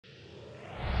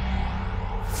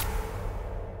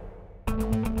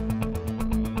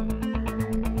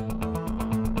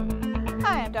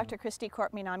Dr. Christy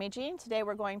Corp-Minamiji, and today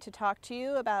we're going to talk to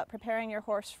you about preparing your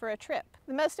horse for a trip.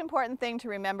 The most important thing to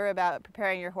remember about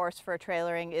preparing your horse for a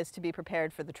trailering is to be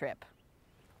prepared for the trip.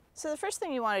 So the first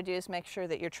thing you want to do is make sure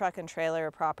that your truck and trailer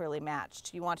are properly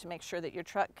matched. You want to make sure that your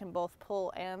truck can both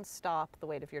pull and stop the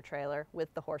weight of your trailer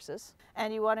with the horses.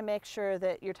 And you want to make sure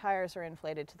that your tires are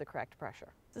inflated to the correct pressure.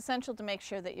 It's essential to make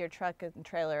sure that your truck and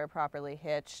trailer are properly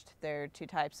hitched. There are two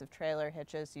types of trailer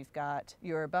hitches. You've got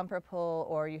your bumper pull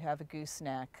or you have a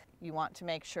gooseneck. You want to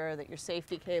make sure that your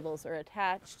safety cables are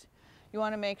attached. You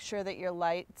want to make sure that your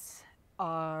lights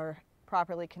are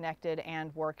properly connected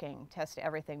and working. Test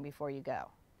everything before you go.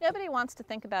 Nobody wants to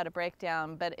think about a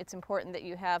breakdown, but it's important that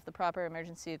you have the proper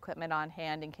emergency equipment on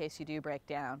hand in case you do break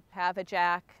down. Have a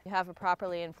jack, have a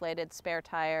properly inflated spare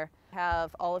tire,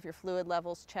 have all of your fluid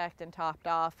levels checked and topped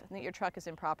off, and that your truck is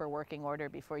in proper working order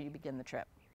before you begin the trip.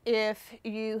 If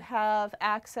you have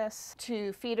access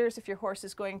to feeders, if your horse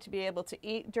is going to be able to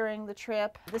eat during the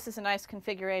trip, this is a nice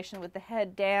configuration with the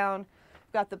head down.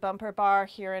 Got the bumper bar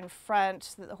here in front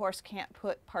so that the horse can't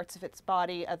put parts of its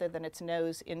body other than its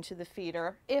nose into the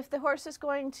feeder. If the horse is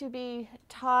going to be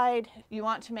tied, you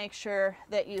want to make sure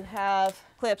that you have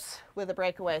clips with a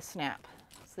breakaway snap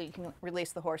so that you can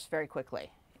release the horse very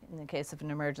quickly in the case of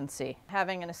an emergency.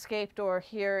 Having an escape door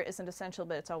here isn't essential,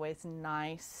 but it's always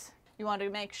nice. You want to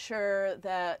make sure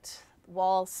that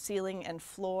wall, ceiling, and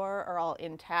floor are all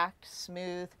intact,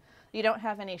 smooth. You don't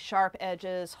have any sharp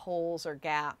edges, holes, or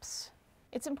gaps.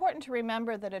 It's important to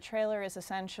remember that a trailer is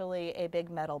essentially a big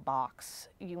metal box.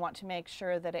 You want to make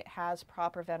sure that it has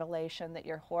proper ventilation, that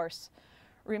your horse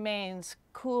remains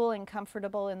cool and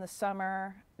comfortable in the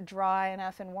summer, dry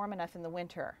enough and warm enough in the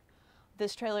winter.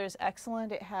 This trailer is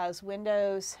excellent. It has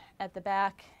windows at the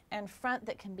back and front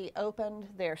that can be opened.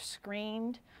 They're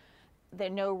screened.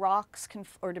 No rocks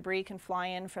or debris can fly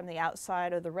in from the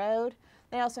outside of the road.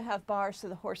 They also have bars so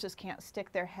the horses can't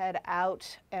stick their head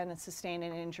out and sustain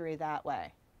an injury that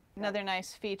way. Another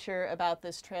nice feature about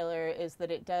this trailer is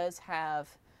that it does have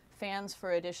fans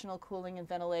for additional cooling and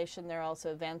ventilation. There are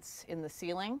also vents in the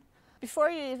ceiling. Before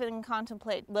you even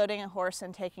contemplate loading a horse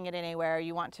and taking it anywhere,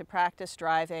 you want to practice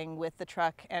driving with the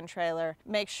truck and trailer.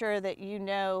 Make sure that you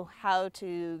know how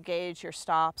to gauge your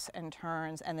stops and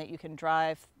turns and that you can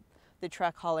drive the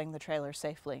truck hauling the trailer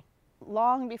safely.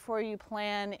 Long before you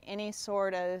plan any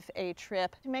sort of a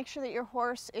trip, make sure that your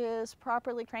horse is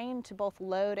properly trained to both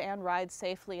load and ride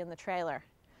safely in the trailer.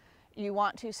 You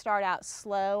want to start out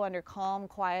slow under calm,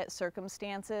 quiet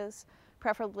circumstances,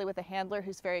 preferably with a handler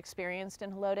who's very experienced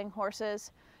in loading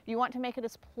horses. You want to make it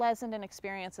as pleasant an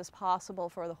experience as possible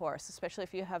for the horse, especially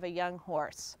if you have a young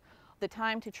horse. The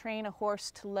time to train a horse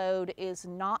to load is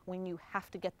not when you have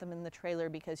to get them in the trailer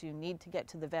because you need to get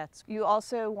to the vets. You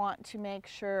also want to make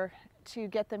sure to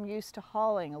get them used to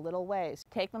hauling a little ways.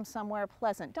 Take them somewhere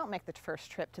pleasant. Don't make the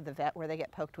first trip to the vet where they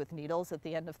get poked with needles at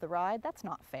the end of the ride. That's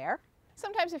not fair.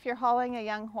 Sometimes if you're hauling a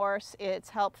young horse, it's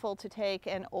helpful to take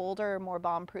an older, more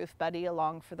bomb-proof buddy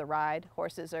along for the ride.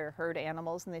 Horses are herd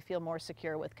animals and they feel more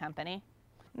secure with company.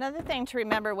 Another thing to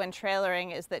remember when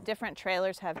trailering is that different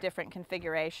trailers have different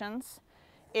configurations.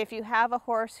 If you have a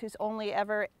horse who's only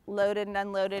ever loaded and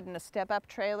unloaded in a step-up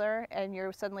trailer and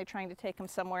you're suddenly trying to take him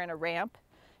somewhere in a ramp,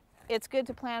 it's good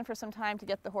to plan for some time to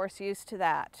get the horse used to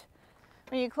that.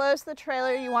 When you close the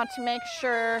trailer, you want to make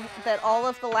sure that all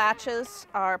of the latches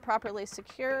are properly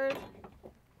secured.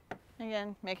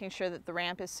 Again, making sure that the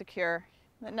ramp is secure,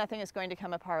 that nothing is going to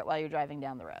come apart while you're driving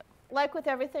down the road. Like with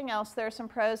everything else, there are some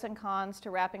pros and cons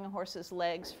to wrapping a horse's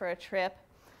legs for a trip.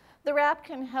 The wrap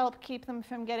can help keep them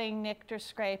from getting nicked or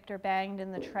scraped or banged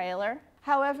in the trailer.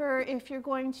 However, if you're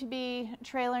going to be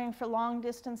trailering for long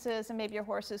distances and maybe your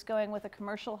horse is going with a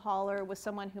commercial hauler with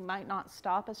someone who might not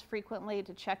stop as frequently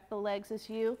to check the legs as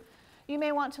you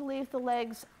may want to leave the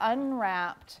legs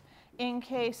unwrapped in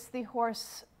case the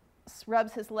horse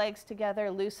rubs his legs together,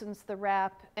 loosens the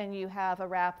wrap, and you have a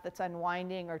wrap that's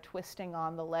unwinding or twisting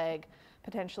on the leg,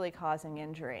 potentially causing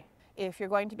injury. If you're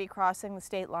going to be crossing the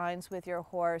state lines with your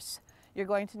horse, you're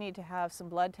going to need to have some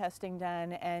blood testing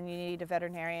done, and you need a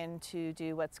veterinarian to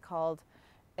do what's called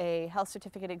a health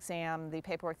certificate exam. The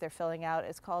paperwork they're filling out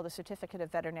is called a Certificate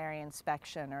of Veterinary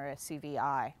Inspection, or a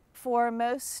CVI. For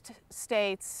most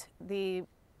states, the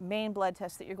main blood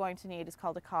test that you're going to need is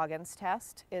called a Coggins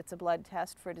test. It's a blood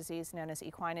test for a disease known as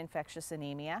equine infectious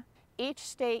anemia. Each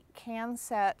state can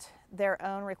set their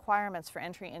own requirements for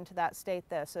entry into that state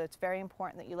though, so it's very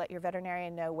important that you let your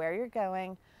veterinarian know where you're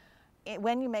going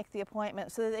when you make the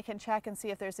appointment so that they can check and see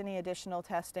if there's any additional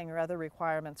testing or other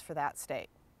requirements for that state.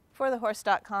 For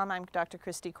thehorse.com, I'm Dr.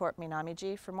 Christy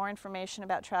Corp-Minamiji. For more information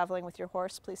about traveling with your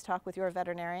horse, please talk with your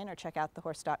veterinarian or check out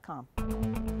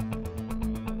thehorse.com.